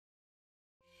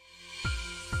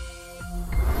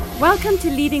Welcome to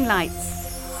Leading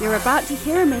Lights. You're about to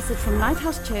hear a message from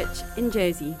Lighthouse Church in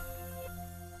Jersey.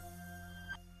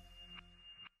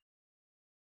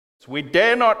 We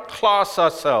dare not class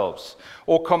ourselves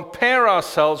or compare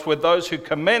ourselves with those who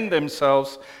commend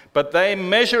themselves, but they,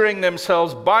 measuring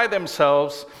themselves by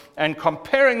themselves and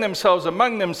comparing themselves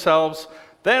among themselves,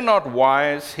 they're not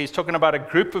wise. He's talking about a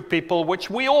group of people, which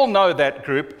we all know that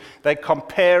group. They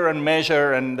compare and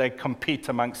measure and they compete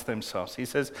amongst themselves. He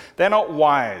says they're not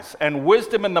wise. And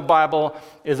wisdom in the Bible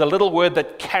is a little word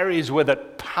that carries with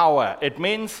it power. It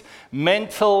means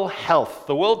mental health.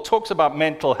 The world talks about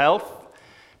mental health,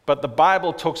 but the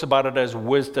Bible talks about it as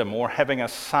wisdom or having a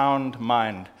sound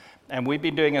mind. And we've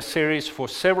been doing a series for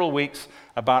several weeks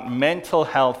about mental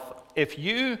health. If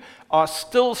you are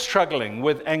still struggling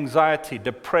with anxiety,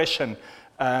 depression,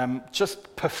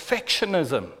 just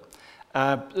perfectionism,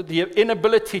 the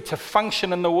inability to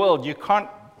function in the world, you can't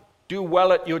do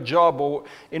well at your job or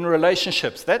in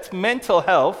relationships, that's mental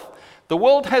health. The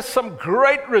world has some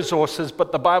great resources,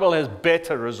 but the Bible has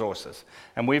better resources.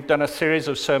 And we've done a series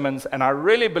of sermons, and I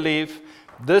really believe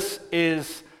this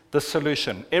is the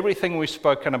solution. Everything we've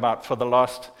spoken about for the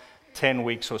last 10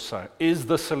 weeks or so is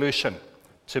the solution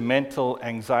to mental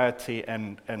anxiety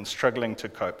and struggling to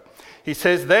cope. He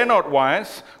says they're not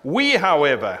wise. We,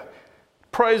 however,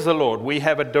 praise the Lord, we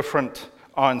have a different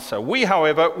answer. We,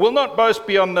 however, will not boast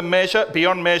beyond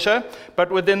measure,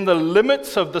 but within the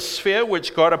limits of the sphere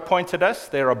which God appointed us.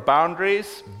 There are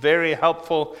boundaries. Very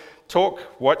helpful talk.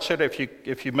 Watch it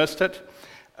if you missed it.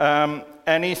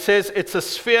 And he says it's a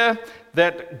sphere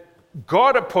that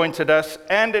God appointed us,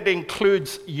 and it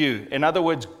includes you. In other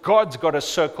words, God's got a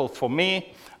circle for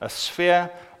me, a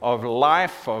sphere of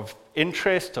life, of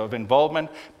interest, of involvement,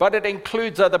 but it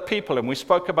includes other people. And we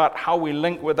spoke about how we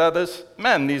link with others.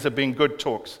 Man, these have been good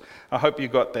talks. I hope you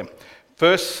got them.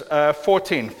 Verse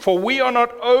 14, for we are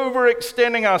not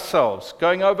overextending ourselves,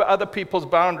 going over other people's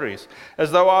boundaries,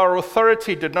 as though our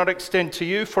authority did not extend to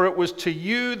you, for it was to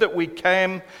you that we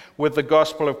came with the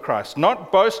gospel of Christ,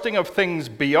 not boasting of things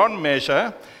beyond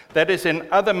measure, that is in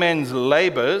other men's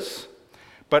labors,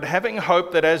 but having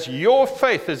hope that as your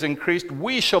faith is increased,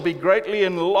 we shall be greatly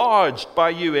enlarged by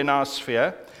you in our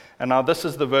sphere. And now this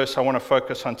is the verse I want to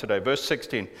focus on today, verse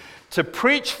 16. To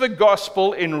preach the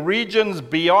gospel in regions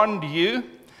beyond you.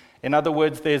 In other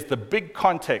words, there's the big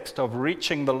context of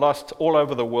reaching the lost all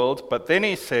over the world. But then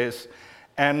he says,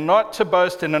 and not to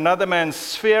boast in another man's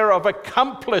sphere of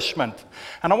accomplishment.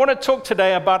 And I want to talk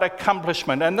today about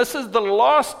accomplishment. And this is the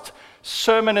last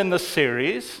sermon in the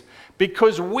series,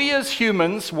 because we as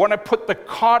humans want to put the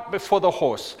cart before the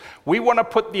horse. We want to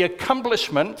put the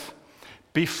accomplishment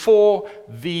before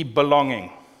the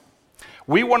belonging.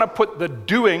 We want to put the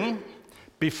doing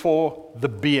before the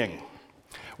being.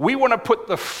 We want to put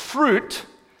the fruit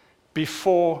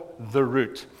before the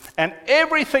root. And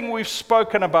everything we've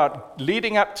spoken about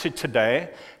leading up to today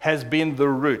has been the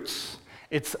roots.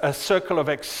 It's a circle of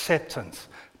acceptance,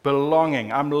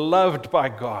 belonging. I'm loved by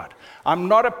God. I'm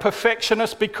not a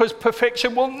perfectionist because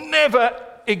perfection will never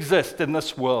exist in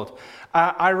this world.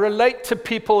 I relate to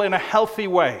people in a healthy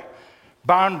way.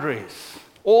 Boundaries,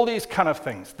 all these kind of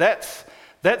things. That's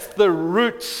the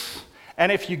roots.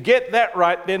 And if you get that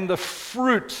right, then the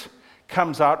fruit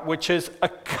comes out, which is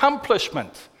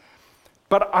accomplishment.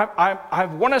 But I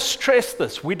want to stress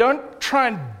this. We don't try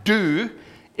and do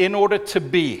in order to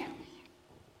be.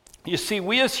 You see,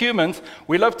 we as humans,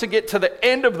 we love to get to the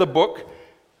end of the book,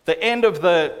 the end of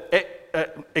the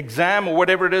exam or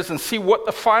whatever it is, and see what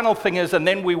the final thing is, and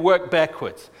then we work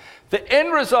backwards. The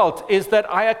end result is that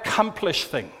I accomplish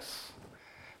things.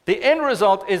 The end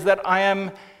result is that I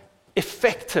am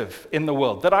effective in the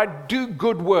world, that I do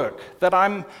good work, that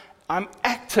I'm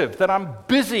active, that I'm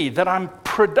busy, that I'm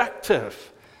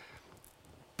productive.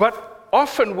 But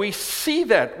often we see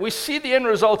that. We see the end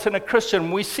result in a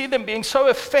Christian. We see them being so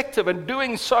effective and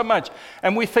doing so much.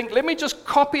 And we think, let me just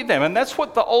copy them. And that's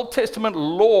what the Old Testament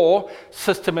law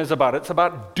system is about. It's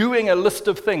about doing a list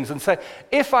of things and say,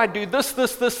 if I do this,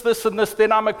 and this,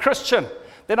 then I'm a Christian.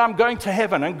 Then I'm going to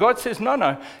heaven. And God says,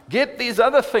 no, get these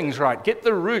other things right. Get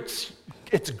the roots.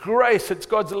 It's grace, it's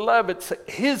God's love, it's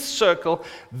His circle.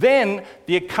 Then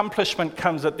the accomplishment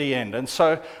comes at the end. And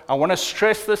so I want to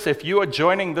stress this. If you are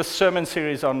joining this sermon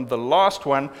series on the last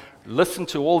one, listen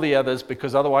to all the others,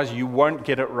 because otherwise you won't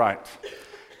get it right.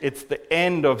 It's the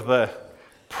end of the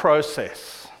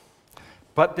process.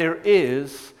 But there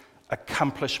is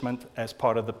accomplishment as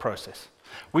part of the process.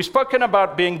 We've spoken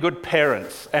about being good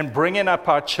parents and bringing up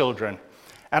our children.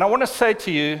 And I want to say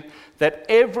to you that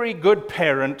every good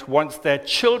parent wants their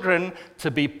children to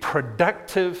be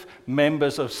productive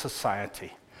members of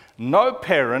society. No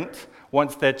parent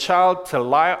wants their child to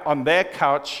lie on their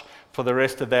couch for the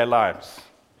rest of their lives.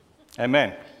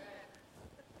 Amen.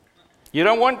 You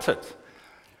don't want it.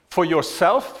 For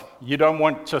yourself, you don't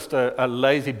want just a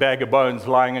lazy bag of bones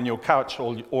lying on your couch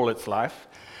all its life.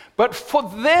 But for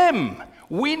them,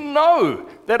 we know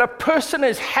that a person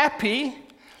is happy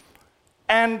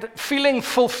and feeling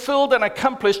fulfilled and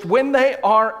accomplished when they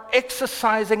are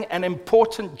exercising an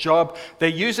important job. They're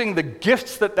using the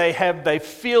gifts that they have. They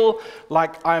feel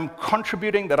like I'm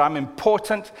contributing, that I'm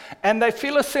important, and they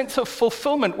feel a sense of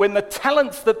fulfillment when the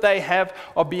talents that they have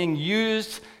are being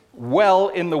used well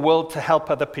in the world to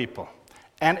help other people.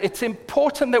 And it's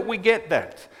important that we get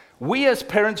that. We as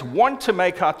parents want to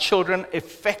make our children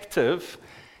effective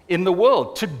in the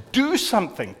world, to do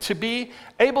something, to be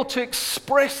able to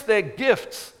express their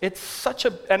gifts. It's such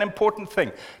an important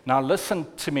thing. Now listen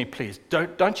to me, please.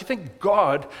 Don't you think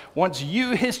God wants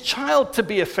you, his child, to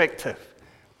be effective?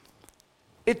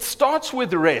 It starts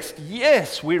with rest.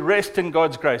 Yes, we rest in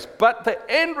God's grace. But the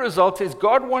end result is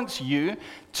God wants you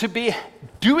to be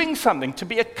doing something, to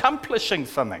be accomplishing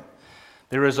something.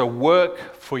 There is a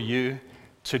work for you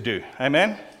to do.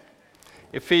 Amen?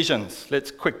 Ephesians, let's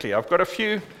quickly. I've got a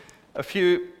few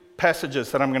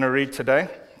passages that I'm going to read today,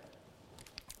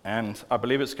 and I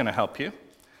believe it's going to help you.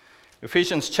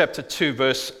 Ephesians chapter 2,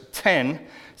 verse 10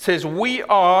 says, we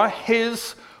are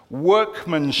his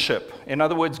workmanship. In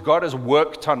other words, God has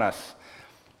worked on us.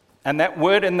 And that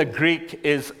word in the Greek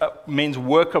means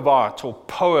work of art or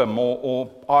poem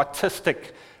or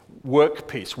artistic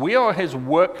workpiece. We are his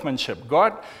workmanship.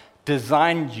 God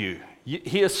designed you.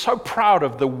 He is so proud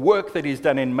of the work that he's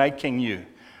done in making you.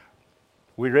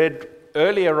 We read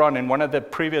earlier on in one of the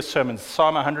previous sermons,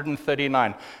 Psalm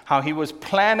 139, how he was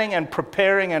planning and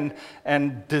preparing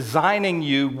and designing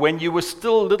you when you were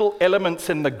still little elements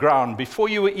in the ground. Before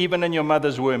you were even in your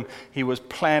mother's womb, he was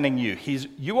planning you.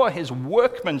 You are his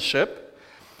workmanship,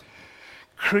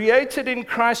 created in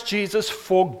Christ Jesus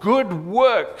for good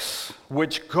works,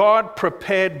 which God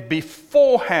prepared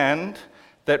beforehand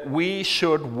that we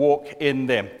should walk in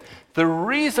them. The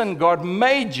reason God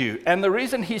made you, and the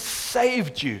reason he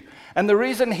saved you, and the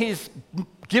reason he's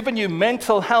given you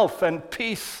mental health and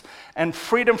peace and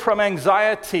freedom from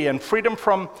anxiety and freedom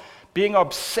from being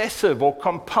obsessive or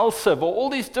compulsive or all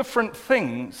these different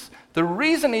things, the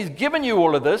reason he's given you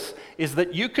all of this is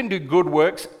that you can do good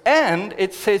works, and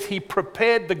it says he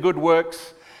prepared the good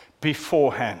works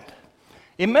beforehand.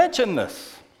 Imagine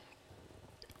this.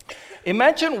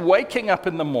 Imagine waking up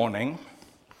in the morning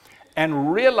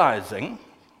and realizing,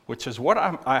 which is what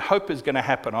I hope is going to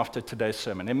happen after today's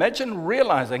sermon. Imagine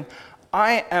realizing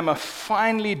I am a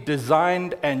finely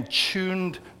designed and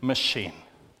tuned machine.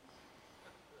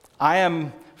 I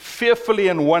am fearfully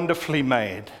and wonderfully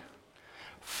made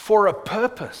for a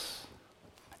purpose.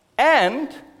 And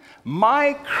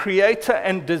my creator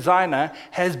and designer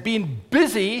has been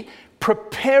busy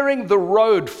preparing the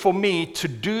road for me to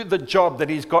do the job that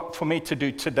he's got for me to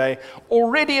do today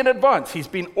already in advance. He's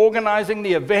been organizing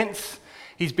the events.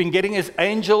 He's been getting his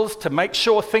angels to make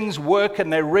sure things work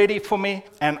and they're ready for me,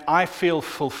 and I feel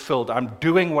fulfilled. I'm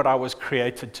doing what I was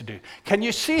created to do. Can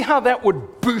you see how that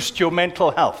would boost your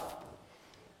mental health?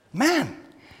 Man,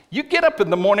 you get up in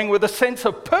the morning with a sense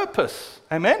of purpose.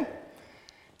 Amen?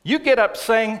 You get up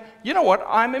saying, you know what,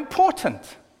 I'm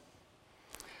important.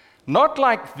 Not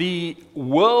like the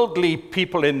worldly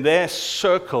people in their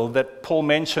circle that Paul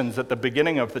mentions at the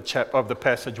beginning of the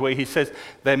passage, where he says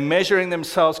they're measuring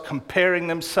themselves, comparing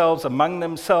themselves among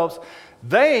themselves.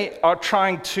 They are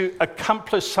trying to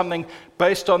accomplish something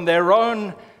based on their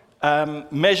own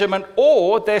measurement,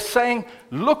 or they're saying,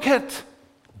 look at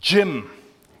Jim.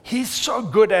 He's so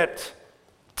good at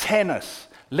tennis.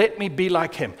 Let me be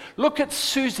like him. Look at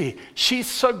Susie. She's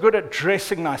so good at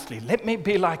dressing nicely. Let me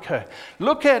be like her.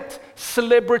 Look at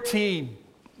celebrity,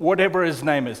 whatever his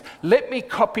name is. Let me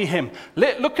copy him.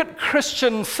 Look at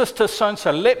Christian sister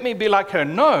so-and-so. Let me be like her.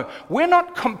 No, we're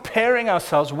not comparing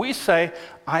ourselves. We say,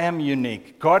 I am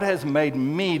unique. God has made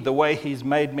me the way he's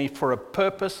made me for a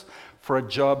purpose, for a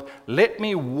job. Let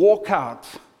me walk out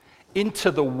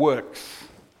into the works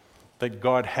that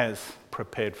God has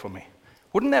prepared for me.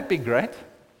 Wouldn't that be great?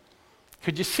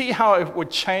 Could you see how it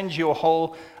would change your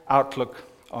whole outlook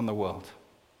on the world?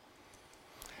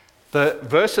 The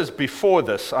verses before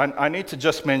this, I need to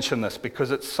just mention this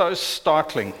because it's so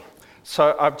startling.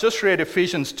 So I've just read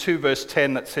Ephesians 2, verse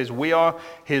 10 that says, we are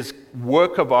his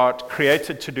work of art,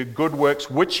 created to do good works,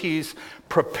 which he's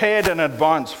prepared in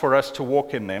advance for us to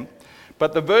walk in them.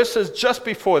 But the verses just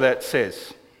before that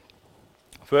says,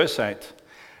 verse 8,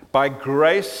 by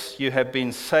grace you have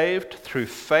been saved through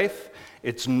faith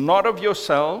It's not of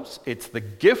yourselves, it's the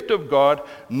gift of God,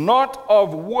 not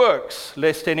of works,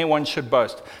 lest anyone should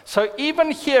boast. So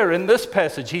even here in this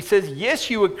passage, he says,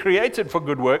 yes, you were created for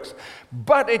good works,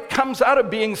 but it comes out of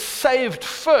being saved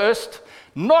first,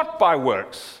 not by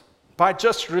works, by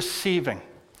just receiving.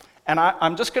 And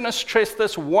I'm just going to stress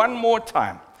this one more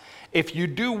time. If you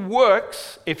do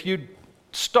works, if you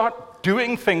start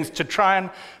doing things to try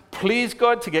and please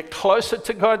God, to get closer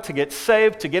to God, to get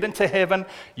saved, to get into heaven,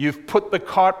 you've put the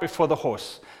cart before the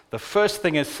horse. The first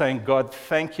thing is saying, God,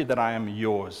 thank you that I am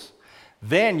yours.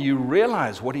 Then you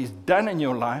realize what he's done in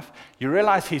your life. You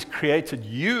realize he's created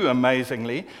you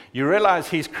amazingly. You realize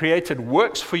he's created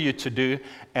works for you to do.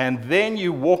 And then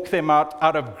you walk them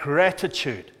out of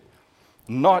gratitude,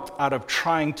 not out of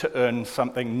trying to earn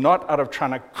something, not out of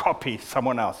trying to copy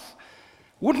someone else.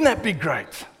 Wouldn't that be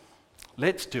great?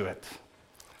 Let's do it.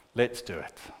 Let's do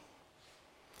it.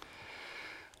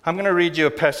 I'm going to read you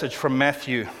a passage from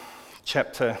Matthew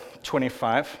chapter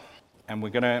 25, and we're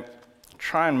going to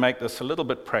try and make this a little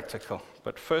bit practical.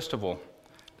 But first of all,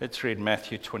 let's read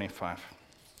Matthew 25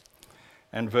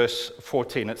 and verse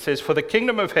 14. It says, "For the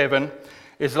kingdom of heaven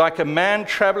is like a man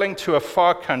traveling to a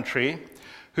far country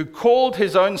who called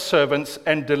his own servants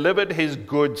and delivered his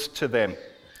goods to them.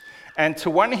 And to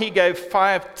one he gave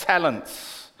 5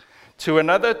 talents, to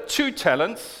another 2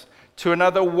 talents, to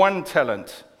another 1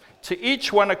 talent, to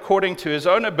each one according to his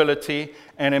own ability,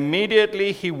 and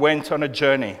immediately he went on a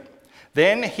journey.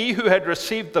 Then he who had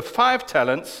received the 5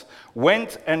 talents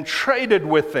went and traded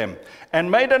with them, and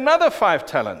made another 5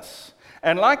 talents.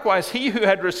 And likewise he who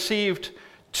had received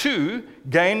 2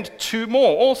 gained 2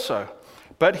 more also.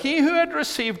 But he who had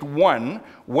received 1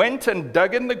 went and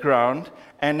dug in the ground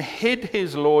and hid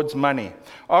his Lord's money.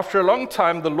 After a long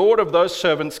time, the Lord of those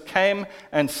servants came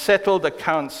and settled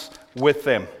accounts with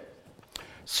them.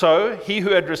 So he who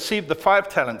had received the 5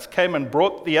 talents came and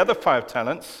brought the other 5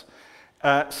 talents,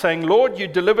 saying, Lord, you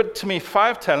delivered to me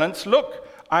 5 talents. Look,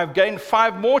 I've gained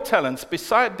 5 more talents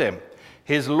beside them.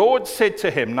 His Lord said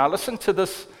to him," now listen to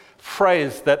this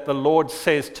phrase that the Lord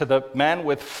says to the man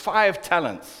with 5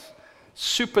 talents.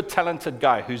 Super talented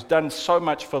guy who's done so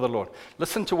much for the Lord.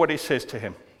 Listen to what he says to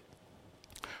him.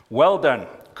 "Well done,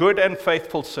 good and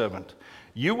faithful servant.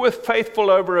 You were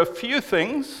faithful over a few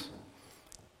things."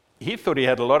 He thought he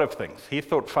had a lot of things. He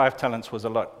thought 5 talents was a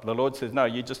lot. The Lord says, no,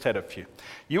 you just had a few.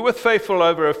 "You were faithful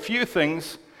over a few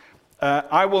things.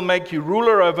 I will make you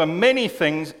ruler over many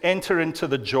things. Enter into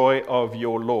the joy of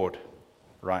your Lord."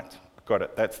 Right, got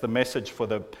it. That's the message for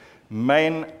the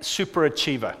main super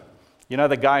achiever. You know,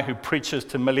 the guy who preaches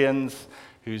to millions,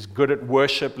 who's good at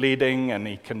worship leading, and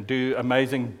he can do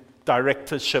amazing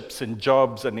directorships in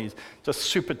jobs, and he's just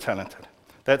super talented.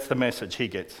 That's the message he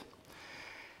gets.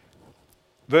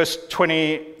 Verse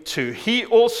 22, "He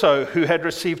also who had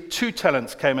received 2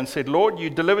 talents came and said, Lord, you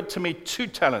delivered to me 2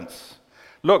 talents.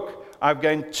 Look, I've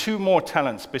gained 2 more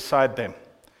talents beside them."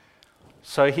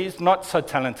 So he's not so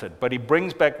talented, but he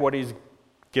brings back what he's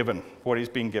given, what he's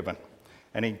been given.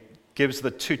 And he gives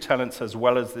the 2 talents as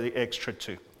well as the extra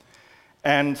 2.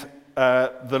 "And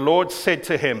the Lord said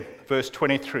to him," verse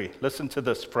 23, listen to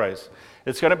this phrase.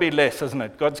 It's going to be less, isn't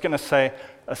it? God's going to say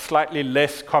a slightly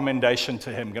less commendation to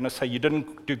him. Going to say, you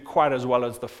didn't do quite as well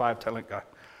as the 5 talent guy.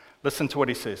 Listen to what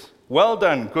he says. "Well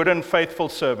done, good and faithful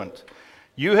servant.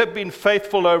 You have been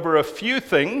faithful over a few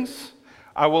things.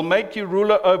 I will make you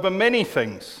ruler over many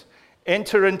things.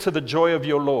 Enter into the joy of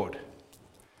your Lord."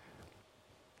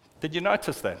 Did you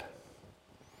notice that?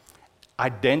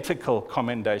 Identical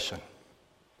commendation.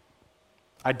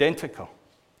 Identical.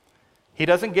 He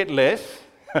doesn't get less.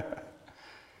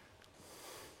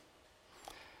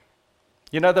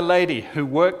 You know the lady who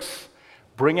works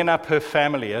bringing up her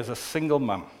family as a single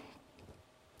mum,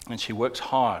 and she works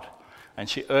hard, and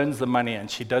she earns the money,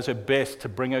 and she does her best to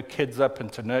bring her kids up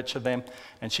and to nurture them,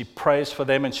 and she prays for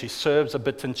them, and she serves a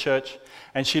bit in church,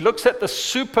 and she looks at the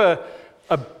super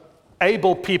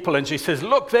able people, and she says,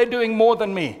 look, they're doing more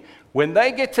than me. When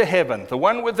they get to heaven, the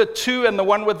one with the 2 and the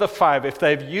one with the 5, if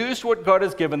they've used what God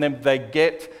has given them, they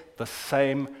get the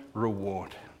same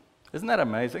reward. Isn't that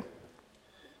amazing?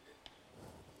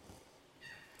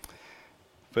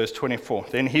 Verse 24,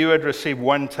 "Then he who had received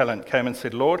 1 talent came and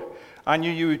said, Lord, I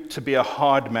knew you to be a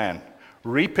hard man,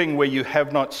 reaping where you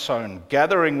have not sown,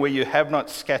 gathering where you have not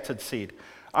scattered seed.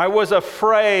 I was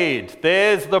afraid."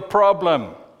 There's the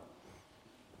problem.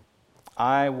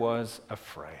 I was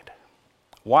afraid.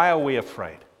 Why are we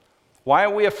afraid? Why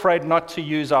are we afraid not to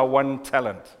use our 1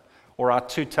 talent or our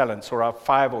 2 talents or our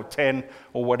 5 or 10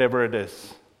 or whatever it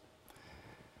is?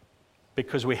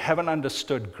 because we haven't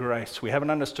understood grace. We haven't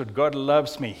understood God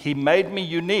loves me. He made me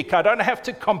unique. I don't have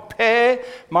to compare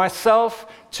myself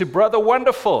to Brother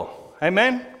Wonderful.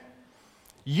 Amen?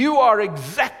 You are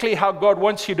exactly how God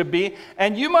wants you to be,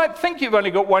 and you might think you've only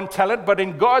got one talent, but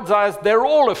in God's eyes, they're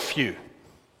all a few.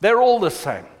 They're all the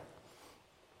same.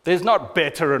 There's not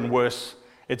better and worse.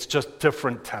 It's just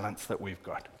different talents that we've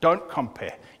got. Don't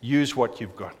compare. Use what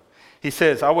you've got. He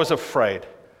says, I was afraid.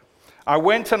 I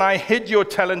went and I hid your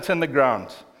talent in the ground.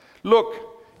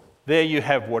 Look, there you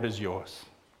have what is yours.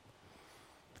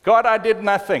 God, I did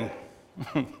nothing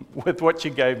with what you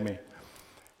gave me.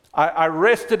 I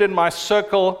rested in my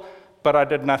circle, but I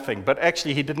did nothing. But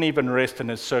actually, he didn't even rest in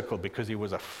his circle because he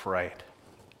was afraid.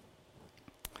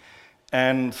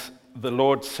 And the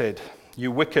Lord said,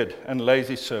 you wicked and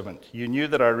lazy servant, you knew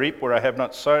that I reap where I have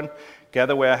not sown,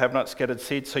 gather where I have not scattered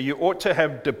seed. So you ought to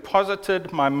have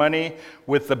deposited my money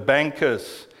with the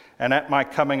bankers, and at my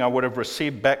coming I would have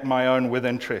received back my own with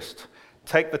interest.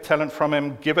 Take the talent from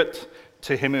him, give it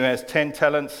to him who has 10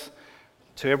 talents.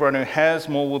 To everyone who has,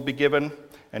 more will be given,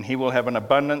 and he will have an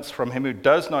abundance. From him who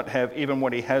does not have, even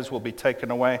what he has will be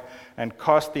taken away. And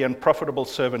cast the unprofitable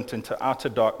servant into outer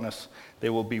darkness.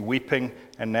 There will be weeping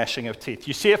and gnashing of teeth.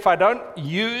 You see, if I don't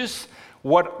use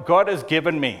what God has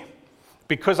given me,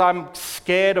 because I'm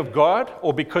scared of God,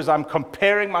 or because I'm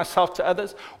comparing myself to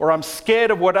others, or I'm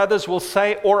scared of what others will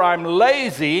say, or I'm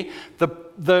lazy,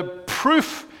 the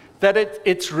proof that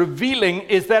it's revealing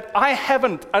is that I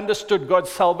haven't understood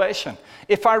God's salvation.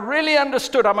 If I really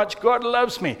understood how much God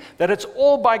loves me, that it's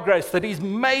all by grace, that he's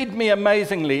made me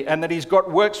amazingly, and that he's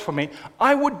got works for me,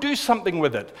 I would do something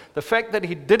with it. The fact that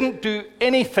he didn't do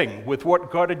anything with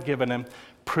what God had given him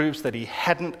proves that he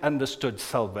hadn't understood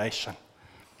salvation.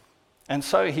 And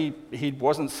so he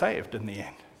wasn't saved in the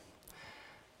end.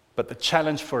 But the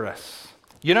challenge for us,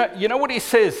 you know what he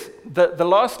says, the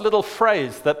last little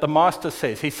phrase that the master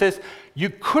says, he says, you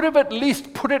could have at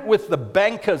least put it with the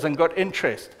bankers and got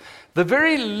interest. The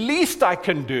very least I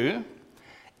can do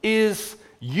is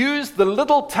use the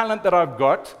little talent that I've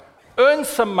got, earn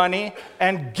some money,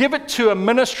 and give it to a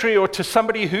ministry or to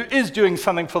somebody who is doing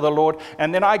something for the Lord,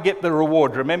 and then I get the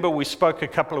reward. Remember, we spoke a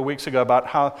couple of weeks ago about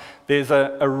how there's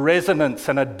a resonance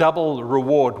and a double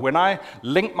reward. When I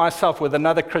link myself with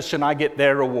another Christian, I get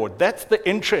their reward. That's the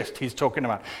interest he's talking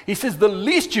about. He says the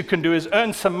least you can do is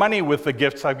earn some money with the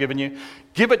gifts I've given you,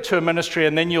 give it to a ministry,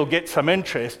 and then you'll get some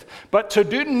interest. But to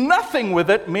do nothing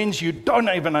with it means you don't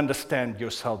even understand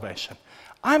your salvation.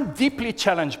 I'm deeply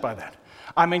challenged by that.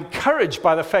 I'm encouraged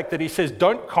by the fact that he says,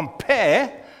 don't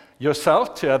compare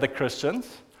yourself to other Christians,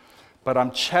 but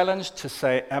I'm challenged to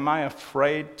say, am I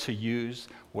afraid to use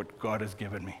what God has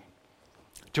given me?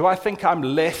 Do I think I'm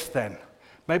less than?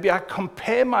 Maybe I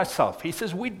compare myself. He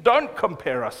says, we don't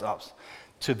compare ourselves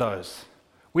to those.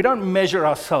 We don't measure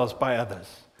ourselves by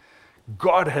others.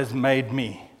 God has made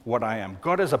me what I am.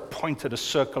 God has appointed a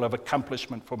circle of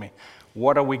accomplishment for me.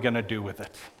 What are we going to do with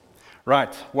it?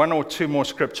 Right, one or two more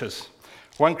scriptures.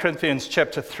 1 Corinthians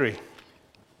chapter 3.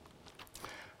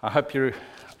 I hope you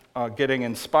are getting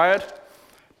inspired,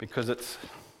 because it's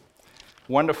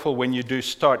wonderful when you do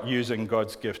start using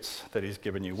God's gifts that he's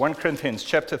given you. 1 Corinthians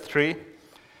chapter 3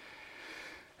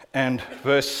 and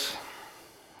verse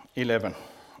 11.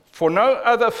 For no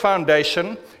other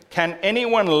foundation can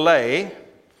anyone lay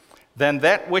than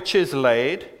that which is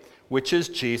laid, which is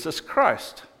Jesus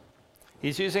Christ.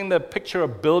 He's using the picture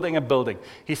of building a building.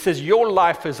 He says your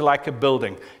life is like a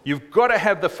building. You've got to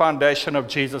have the foundation of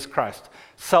Jesus Christ.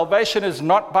 Salvation is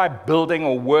not by building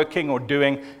or working or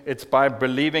doing. It's by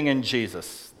believing in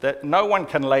Jesus. That no one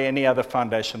can lay any other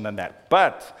foundation than that.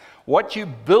 But what you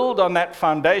build on that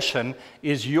foundation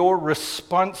is your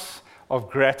response of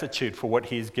gratitude for what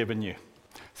he's given you.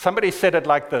 Somebody said it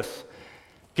like this.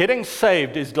 Getting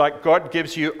saved is like God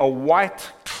gives you a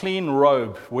white, clean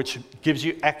robe, which gives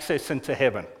you access into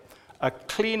heaven. A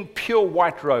clean, pure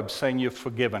white robe saying you're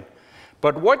forgiven.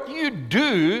 But what you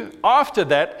do after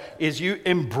that is you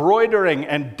embroidering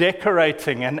and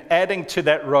decorating and adding to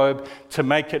that robe to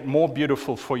make it more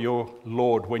beautiful for your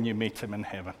Lord when you meet him in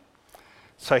heaven.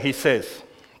 So he says,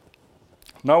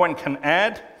 no one can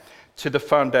add to the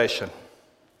foundation.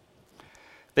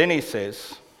 Then he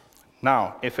says,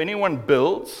 now, if anyone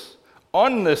builds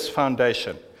on this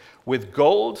foundation with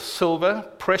gold, silver,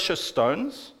 precious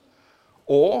stones,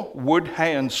 or wood,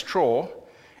 hay, and straw,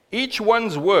 each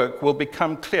one's work will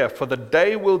become clear, for the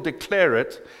day will declare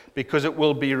it, because it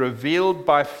will be revealed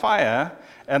by fire,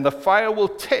 and the fire will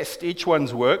test each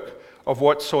one's work of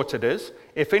what sort it is.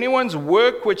 If anyone's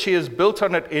work which he has built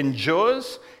on it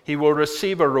endures, he will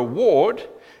receive a reward.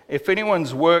 If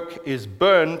anyone's work is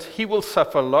burned, he will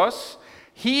suffer loss.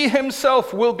 he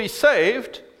himself will be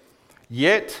saved,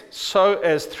 yet so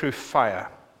as through fire.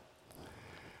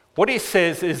 What he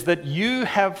says is that you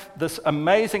have this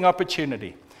amazing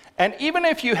opportunity. And even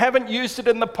if you haven't used it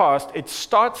in the past, it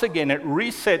starts again. It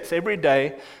resets every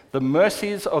day. The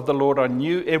mercies of the Lord are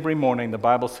new every morning, the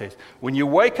Bible says. When you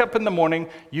wake up in the morning,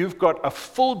 you've got a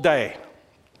full day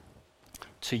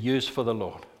to use for the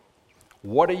Lord.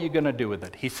 What are you going to do with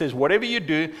it? He says, whatever you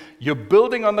do, you're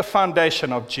building on the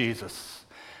foundation of Jesus.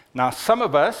 Now, some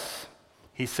of us,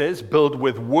 he says, build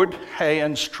with wood, hay,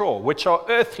 and straw, which are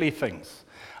earthly things.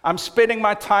 I'm spending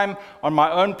my time on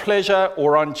my own pleasure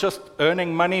or on just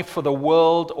earning money for the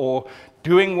world or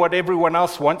doing what everyone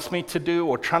else wants me to do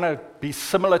or trying to be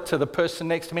similar to the person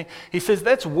next to me. He says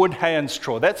that's wood, hay, and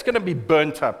straw. That's going to be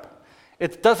burnt up.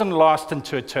 It doesn't last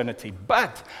into eternity.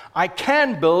 But I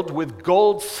can build with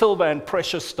gold, silver, and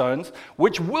precious stones,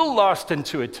 which will last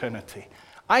into eternity.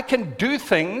 I can do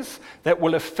things that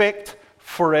will affect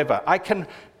forever. I can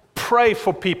pray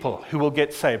for people who will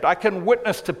get saved. I can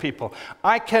witness to people.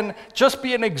 I can just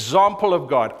be an example of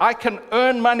God. I can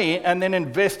earn money and then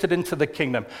invest it into the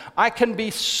kingdom. I can be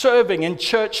serving in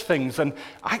church things, and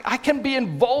I can be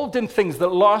involved in things that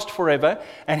last forever.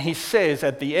 And he says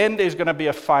at the end there's going to be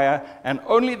a fire, and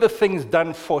only the things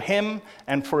done for him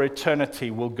and for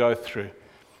eternity will go through.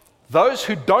 Those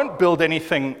who don't build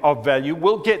anything of value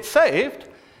will get saved,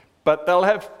 but they'll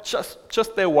have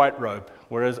just their white robe,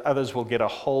 whereas others will get a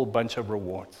whole bunch of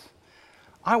rewards.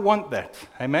 I want that,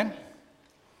 amen?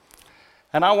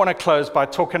 And I want to close by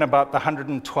talking about the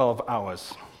 112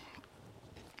 hours.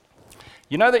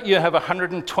 You know that you have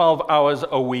 112 hours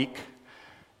a week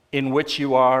in which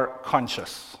you are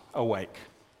conscious, awake.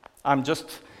 I'm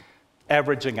just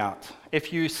averaging out.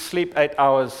 If you sleep 8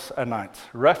 hours a night,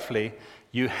 roughly,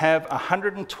 you have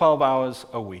 112 hours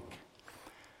a week.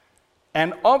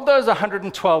 And of those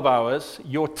 112 hours,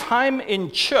 your time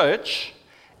in church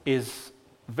is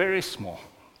very small.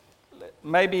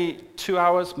 Maybe 2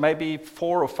 hours, maybe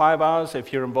 4 or 5 hours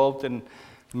if you're involved in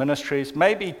ministries,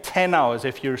 maybe 10 hours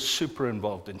if you're super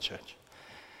involved in church.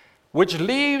 Which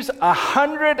leaves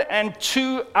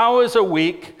 102 hours a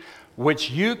week which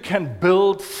you can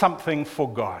build something for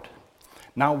God.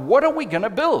 Now, what are we going to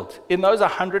build in those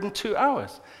 102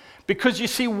 hours? Because you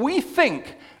see, we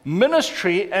think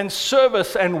ministry and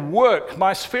service and work,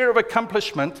 my sphere of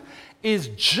accomplishment, is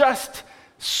just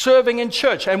serving in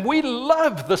church. And we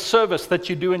love the service that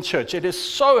you do in church. It is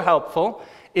so helpful.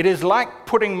 It is like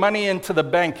putting money into the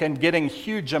bank and getting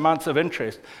huge amounts of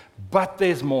interest. But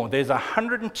there's more. There's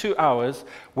 102 hours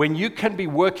when you can be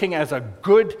working as a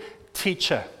good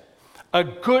teacher, a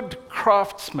good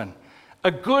craftsman,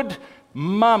 a good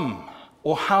mum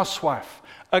or housewife,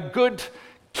 a good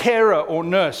carer or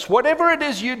nurse. Whatever it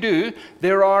is you do,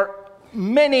 there are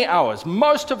many hours,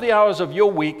 most of the hours of your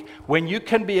week, when you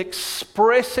can be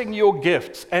expressing your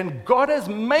gifts. And God has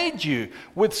made you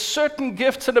with certain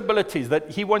gifts and abilities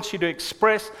that he wants you to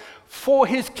express for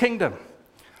his kingdom.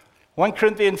 1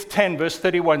 Corinthians 10 verse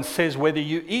 31 says, whether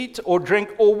you eat or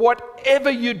drink or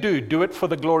whatever you do, do it for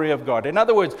the glory of God. In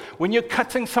other words, when you're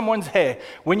cutting someone's hair,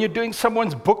 when you're doing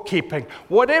someone's bookkeeping,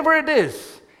 whatever it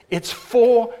is, it's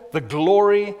for the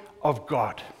glory of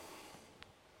God.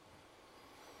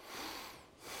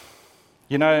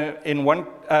 You know, in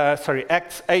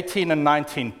Acts 18 and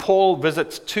 19, Paul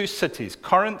visits two cities,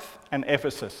 Corinth and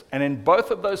Ephesus. And in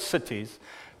both of those cities,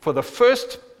 for the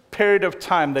first period of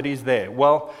time that he's there,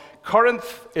 well,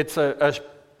 Corinth, it's a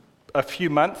few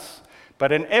months,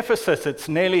 but in Ephesus, it's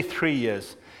nearly 3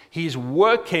 years. He's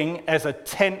working as a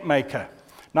tent maker.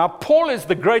 Now, Paul is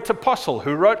the great apostle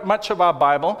who wrote much of our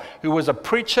Bible, who was a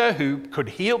preacher, who could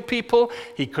heal people,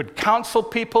 he could counsel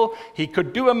people, he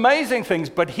could do amazing things,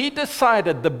 but he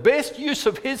decided the best use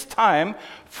of his time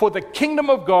for the kingdom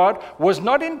of God was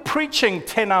not in preaching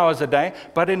 10 hours a day,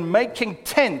 but in making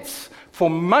tents for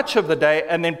much of the day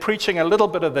and then preaching a little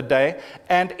bit of the day.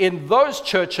 And in those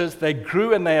churches, they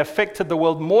grew and they affected the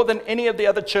world more than any of the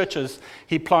other churches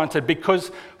he planted,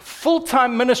 because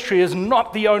full-time ministry is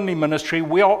not the only ministry.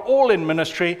 We are all in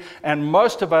ministry, and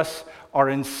most of us are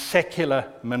in secular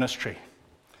ministry.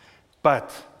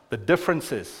 But the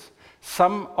difference is,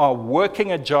 some are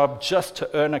working a job just to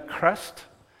earn a crust.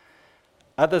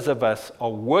 Others of us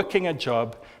are working a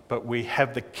job, but we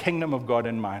have the kingdom of God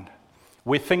in mind.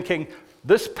 We're thinking,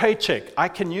 this paycheck, I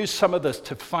can use some of this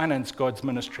to finance God's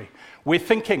ministry. We're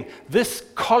thinking, this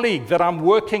colleague that I'm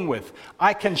working with,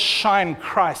 I can shine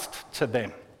Christ to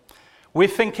them. We're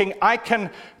thinking, I can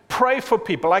pray for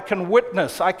people, I can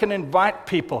witness, I can invite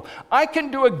people. I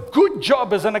can do a good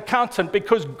job as an accountant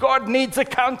because God needs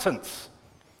accountants.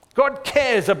 God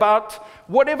cares about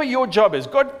whatever your job is.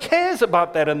 God cares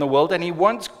about that in the world, and he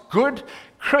wants good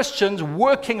Christians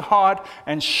working hard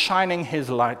and shining his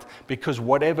light, because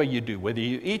whatever you do, whether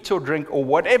you eat or drink or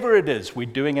whatever it is, we're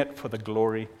doing it for the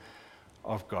glory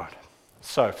of God.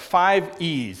 So, 5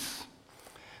 E's.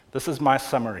 This is my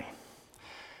summary.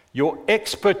 Your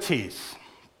expertise.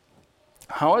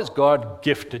 How has God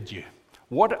gifted you?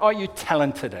 What are you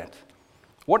talented at?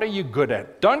 What are you good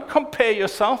at? Don't compare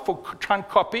yourself or try and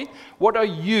copy. What are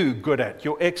you good at?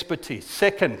 Your expertise.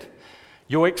 Second,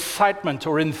 your excitement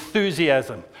or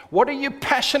enthusiasm. What are you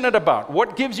passionate about?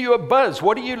 What gives you a buzz?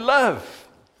 What do you love?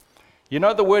 You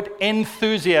know, the word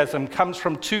enthusiasm comes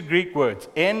from 2 Greek words,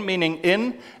 en meaning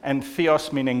in and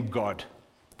theos meaning God.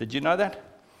 Did you know that?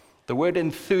 The word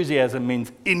enthusiasm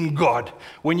means in God.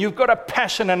 When you've got a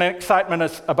passion and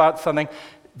excitement about something,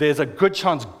 there's a good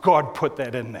chance God put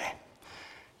that in there.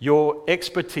 Your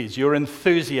expertise, your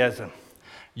enthusiasm,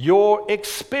 your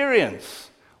experience.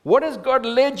 What has God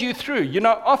led you through? You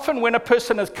know, often when a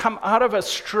person has come out of a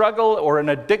struggle or an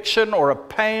addiction or a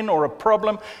pain or a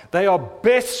problem, they are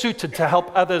best suited to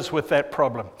help others with that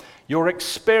problem. Your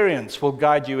experience will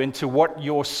guide you into what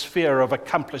your sphere of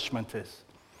accomplishment is.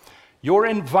 Your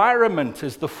environment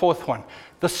is the 4th one.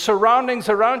 The surroundings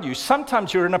around you.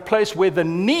 Sometimes you're in a place where the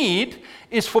need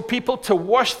is for people to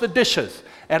wash the dishes.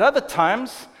 At other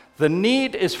times, the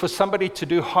need is for somebody to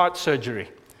do heart surgery.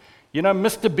 You know,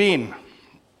 Mr. Bean,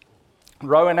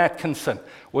 Rowan Atkinson,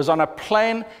 was on a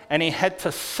plane and he had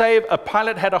to save, a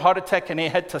pilot had a heart attack and he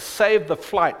had to save the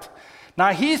flight.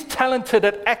 Now, he's talented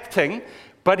at acting,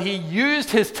 but he used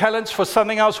his talents for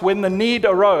something else when the need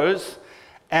arose,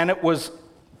 and it was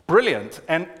brilliant.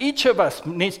 And each of us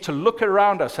needs to look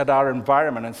around us at our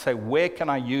environment and say, where can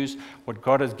I use what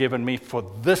God has given me for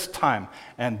this time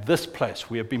and this place?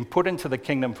 We have been put into the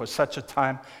kingdom for such a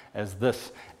time as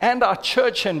this. And our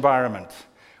church environment.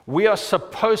 We are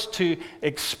supposed to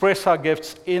express our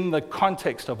gifts in the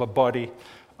context of a body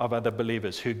of other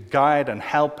believers who guide and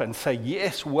help and say,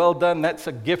 yes, well done, that's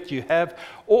a gift you have.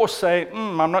 Or say,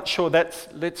 I'm not sure,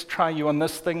 let's try you on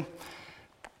this thing.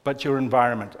 But your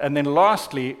environment. And then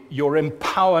lastly, your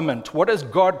empowerment. What has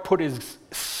God put his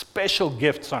special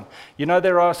gifts on? You know,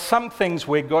 there are some things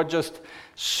where God just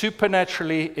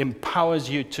supernaturally empowers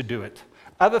you to do it.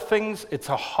 Other things, it's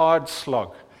a hard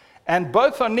slog. And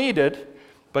both are needed,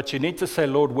 but you need to say,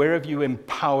 Lord, where have you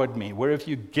empowered me? Where have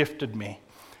you gifted me?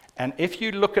 And if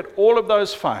you look at all of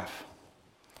those 5,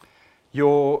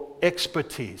 your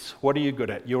expertise, what are you good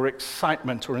at? Your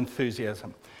excitement or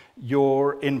enthusiasm.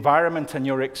 Your environment and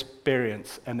your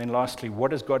experience. And then lastly,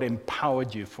 what has God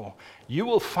empowered you for? You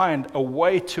will find a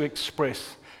way to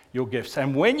express your gifts.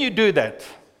 And when you do that,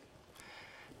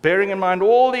 bearing in mind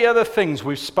all the other things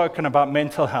we've spoken about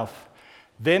mental health,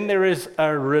 then there is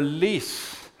a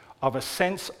release of a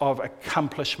sense of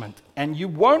accomplishment. And you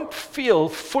won't feel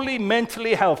fully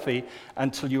mentally healthy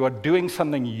until you are doing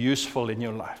something useful in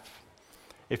your life.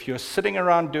 If you're sitting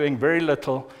around doing very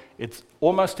little, it's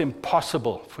almost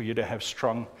impossible for you to have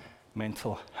strong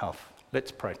mental health.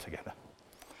 Let's pray together.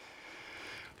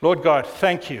 Lord God,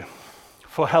 thank you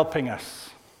for helping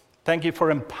us. Thank you for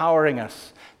empowering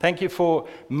us. Thank you for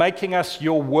making us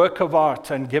your work of art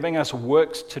and giving us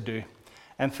works to do.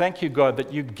 And thank you, God,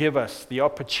 that you give us the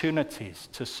opportunities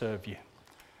to serve you.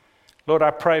 Lord,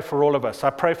 I pray for all of us. I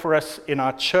pray for us in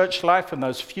our church life in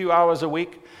those few hours a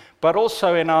week, but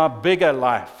also in our bigger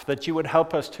life, that you would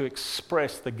help us to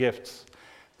express the gifts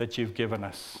that you've given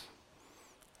us.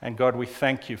 And God, we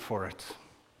thank you for it.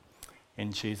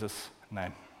 In Jesus'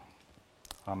 name,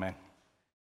 amen.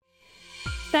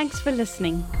 Thanks for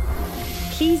listening.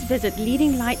 Please visit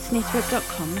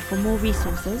leadinglightsnetwork.com for more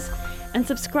resources and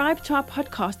subscribe to our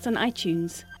podcasts on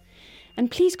iTunes. And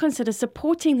please consider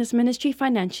supporting this ministry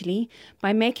financially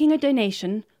by making a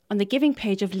donation on the giving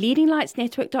page of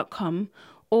leadinglightsnetwork.com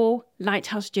or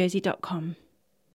lighthousejersey.com.